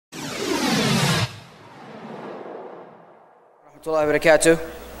warahmatullahi wabarakatuh.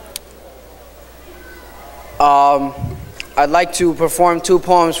 I'd like to perform two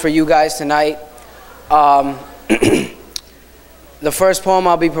poems for you guys tonight. The first poem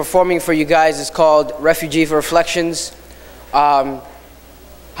I'll be performing for you guys is called Refugee Reflections. How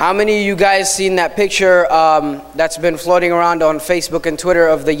many of you guys seen that picture that's been floating around on Facebook and Twitter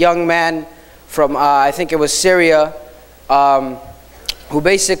of the young man from, I think it was Syria, who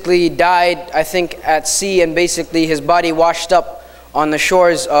basically died, I think, at sea, and basically his body washed up on the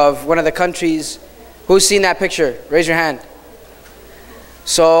shores of one of the countries. Who's seen that picture? Raise your hand.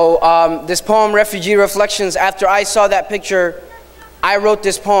 So this poem, Refugee Reflections, after I saw that picture, I wrote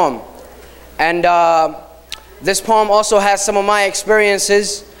this poem. And this poem also has some of my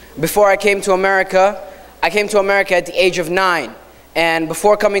experiences before I came to America. I came to America at the age of 9. And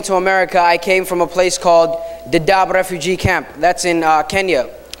before coming to America, I came from a place called Dadaab Refugee Camp. That's in Kenya.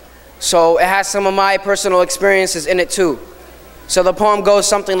 So it has some of my personal experiences in it too. So the poem goes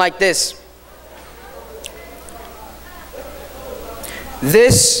something like this.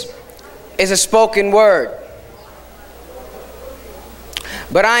 This is a spoken word,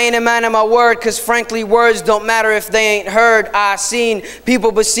 but I ain't a man of my word, cause frankly words don't matter if they ain't heard. I seen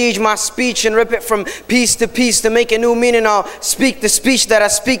people besiege my speech and rip it from piece to piece to make a new meaning. I'll speak the speech that I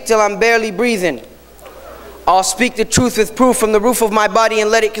speak till I'm barely breathing. I'll speak the truth with proof from the roof of my body and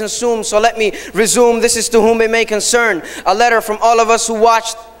let it consume. So let me resume. This is to whom it may concern. A letter from all of us who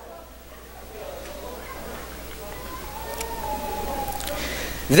watched.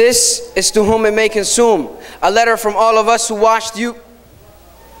 This is to whom it may consume. A letter from all of us who watched you.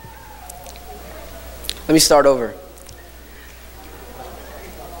 Let me start over.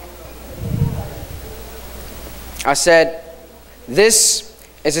 I said, this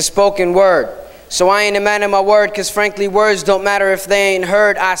is a spoken word. So I ain't a man of my word, cause frankly words don't matter if they ain't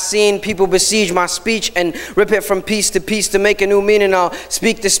heard. I seen people besiege my speech and rip it from piece to piece to make a new meaning. I'll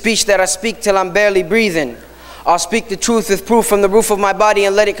speak the speech that I speak till I'm barely breathing. I'll speak the truth with proof from the roof of my body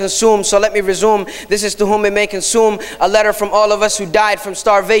and let it consume. So let me resume. This is to whom it may consume. A letter from all of us who died from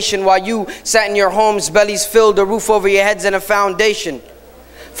starvation while you sat in your homes, bellies filled, a roof over your heads and a foundation.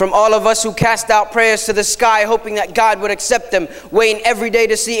 From all of us who cast out prayers to the sky, hoping that God would accept them, waiting every day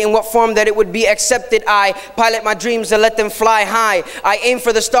to see in what form that it would be accepted. I pilot my dreams and let them fly high. I aim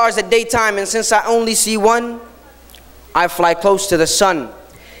for the stars at daytime, and since I only see one, I fly close to the sun.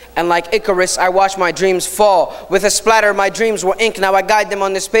 And like Icarus, I watch my dreams fall. With a splatter, my dreams were ink. Now I guide them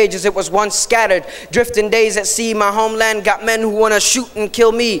on this page as it was once scattered. Drifting days at sea, my homeland got men who want to shoot and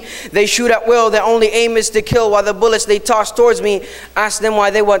kill me. They shoot at will, their only aim is to kill. While the bullets they toss towards me, ask them why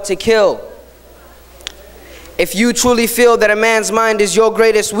they want to kill. If you truly feel that a man's mind is your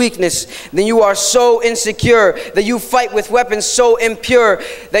greatest weakness, then you are so insecure that you fight with weapons so impure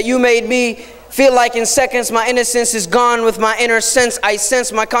that you made me feel like in seconds my innocence is gone. With my inner sense I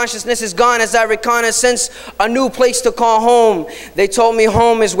sense my consciousness is gone as I reconnaissance a new place to call home. They told me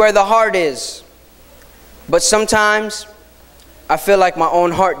home is where the heart is, but sometimes I feel like my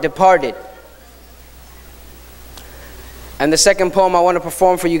own heart departed. And the second poem I want to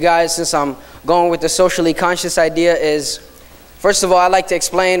perform for you guys, since I'm going with the socially conscious idea, is, first of all, I'd like to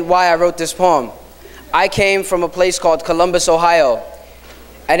explain why I wrote this poem. I came from a place called Columbus, Ohio.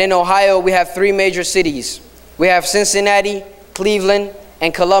 And in Ohio, we have 3 major cities. We have Cincinnati, Cleveland,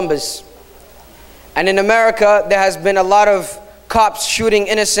 and Columbus. And in America, there has been a lot of cops shooting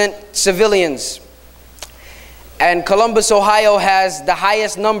innocent civilians. And Columbus, Ohio has the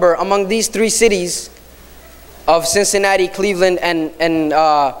highest number among these 3 cities of Cincinnati, Cleveland,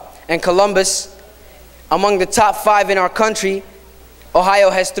 and Columbus. Among the top 5 in our country, Ohio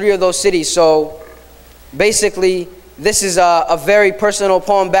has 3 of those cities. So basically, this is a very personal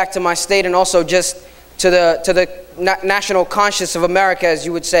poem back to my state and also just to the national conscience of America, as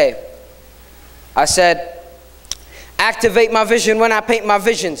you would say. I said, activate my vision when I paint my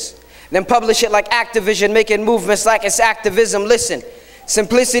visions, then publish it like Activision, making movements like it's activism. Listen,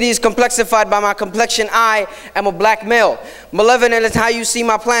 simplicity is complexified by my complexion. I am a black male. Malevolent is how you see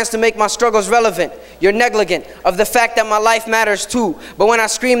my plans to make my struggles relevant. You're negligent of the fact that my life matters too. But when I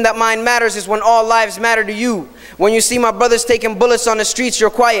scream that mine matters is when all lives matter to you. When you see my brothers taking bullets on the streets, you're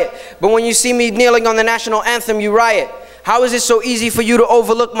quiet. But when you see me kneeling on the national anthem, you riot. How is it so easy for you to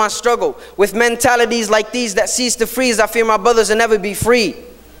overlook my struggle? With mentalities like these that cease to freeze, I fear my brothers will never be free.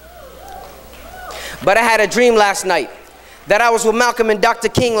 But I had a dream last night that I was with Malcolm and Dr.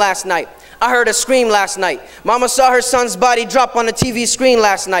 King last night. I heard a scream last night. Mama saw her son's body drop on the TV screen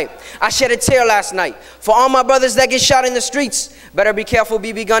last night. I shed a tear last night. For all my brothers that get shot in the streets, better be careful,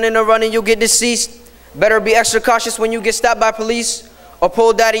 BB gun in the run and you'll get deceased. Better be extra cautious when you get stopped by police or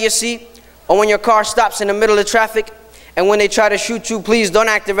pulled out of your seat, or when your car stops in the middle of traffic And when they try to shoot you, please don't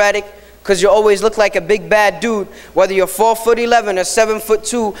act erratic, because you always look like a big bad dude. Whether you're 4'11" or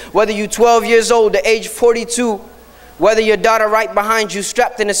 7'2", whether you're 12 years old or age 42, whether your daughter right behind you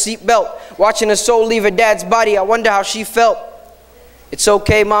strapped in a seatbelt, watching a soul leave her dad's body, I wonder how she felt. It's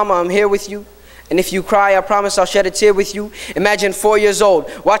okay, mama, I'm here with you. And if you cry, I promise I'll shed a tear with you. Imagine 4 years old,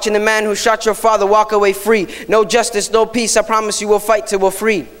 watching the man who shot your father walk away free. No justice, no peace, I promise you we'll fight till we're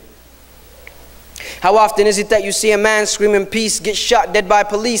free. How often is it that you see a man screaming peace, get shot dead by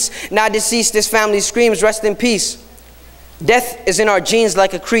police, now deceased, his family screams rest in peace. Death is in our genes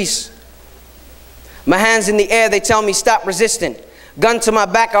like a crease. My hands in the air, they tell me stop resisting. Gun to my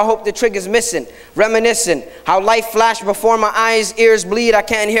back, I hope the trigger's missing. Reminiscing how life flashed before my eyes, ears bleed, I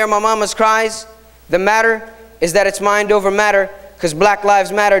can't hear my mama's cries. The matter is that it's mind over matter, because Black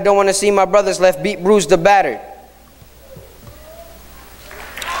Lives Matter. Don't want to see my brothers left beat, bruised, or battered.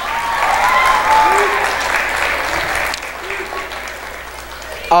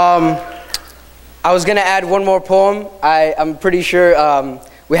 I was going to add one more poem. I'm pretty sure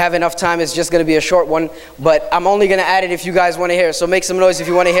we have enough time. It's just going to be a short one, but I'm only going to add it if you guys want to hear it. So make some noise if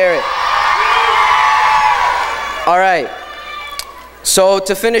you want to hear it. All right. So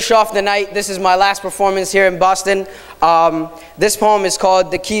to finish off the night, this is my last performance here in Boston. This poem is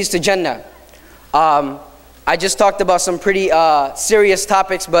called The Keys to Jannah. I just talked about some pretty serious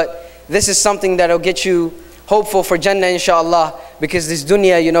topics, but this is something that'll get you hopeful for Jannah, inshallah, because this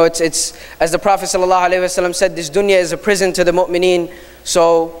dunya, you know, it's as the Prophet ﷺ said, this dunya is a prison to the mu'mineen.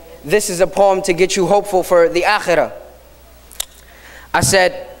 So this is a poem to get you hopeful for the akhirah. I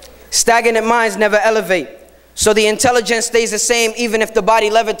said, stagnant minds never elevate, so the intelligence stays the same even if the body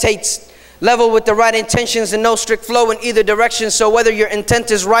levitates. Level with the right intentions and no strict flow in either direction, so whether your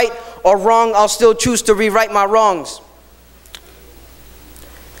intent is right or wrong, I'll still choose to rewrite my wrongs.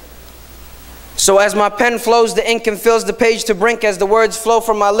 So as my pen flows, the ink and fills the page to brink. As the words flow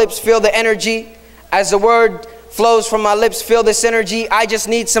from my lips, feel the energy. As the word flows from my lips, feel this energy. I just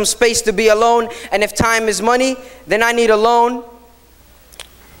need some space to be alone. And if time is money, then I need a loan.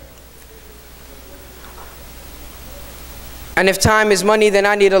 And if time is money, then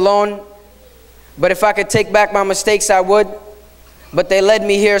I need a loan. But if I could take back my mistakes, I would. But they led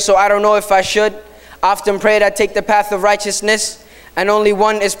me here, so I don't know if I should. I often prayed I'd take the path of righteousness. And only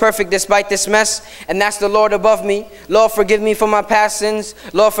one is perfect despite this mess, and that's the Lord above me. Lord, forgive me for my past sins.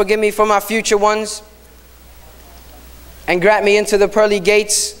 Lord, forgive me for my future ones. And grant me into the pearly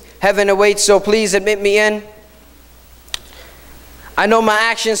gates. Heaven awaits, so please admit me in. I know my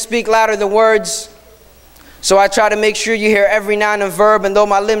actions speak louder than words, so I try to make sure you hear every noun and verb. And though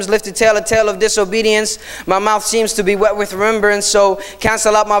my limbs lift a tale of disobedience, my mouth seems to be wet with remembrance. So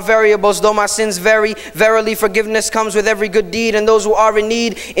cancel out my variables, though my sins vary. Verily forgiveness comes with every good deed, and those who are in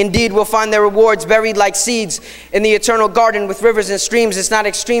need indeed will find their rewards buried like seeds in the eternal garden with rivers and streams. It's not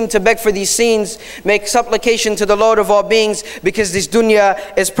extreme to beg for these scenes. Make supplication to the Lord of all beings, because this dunya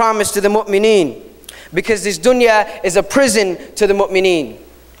is promised to the mu'mineen. Because this dunya is a prison to the mu'mineen.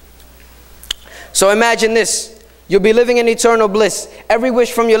 So imagine this, you'll be living in eternal bliss. Every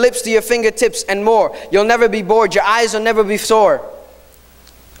wish from your lips to your fingertips and more. You'll never be bored, your eyes will never be sore.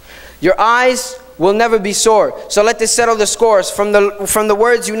 Your eyes will never be sore. So let this settle the scores. From the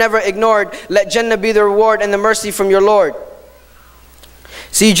words you never ignored, let Jannah be the reward and the mercy from your Lord.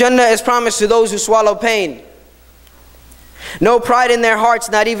 See, Jannah is promised to those who swallow pain. No pride in their hearts,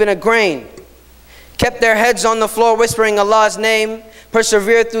 not even a grain. Kept their heads on the floor whispering Allah's name.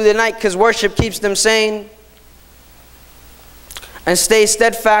 Persevere through the night because worship keeps them sane. And stay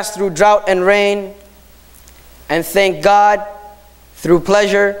steadfast through drought and rain. And thank God through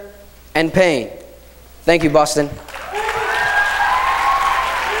pleasure and pain. Thank you, Boston.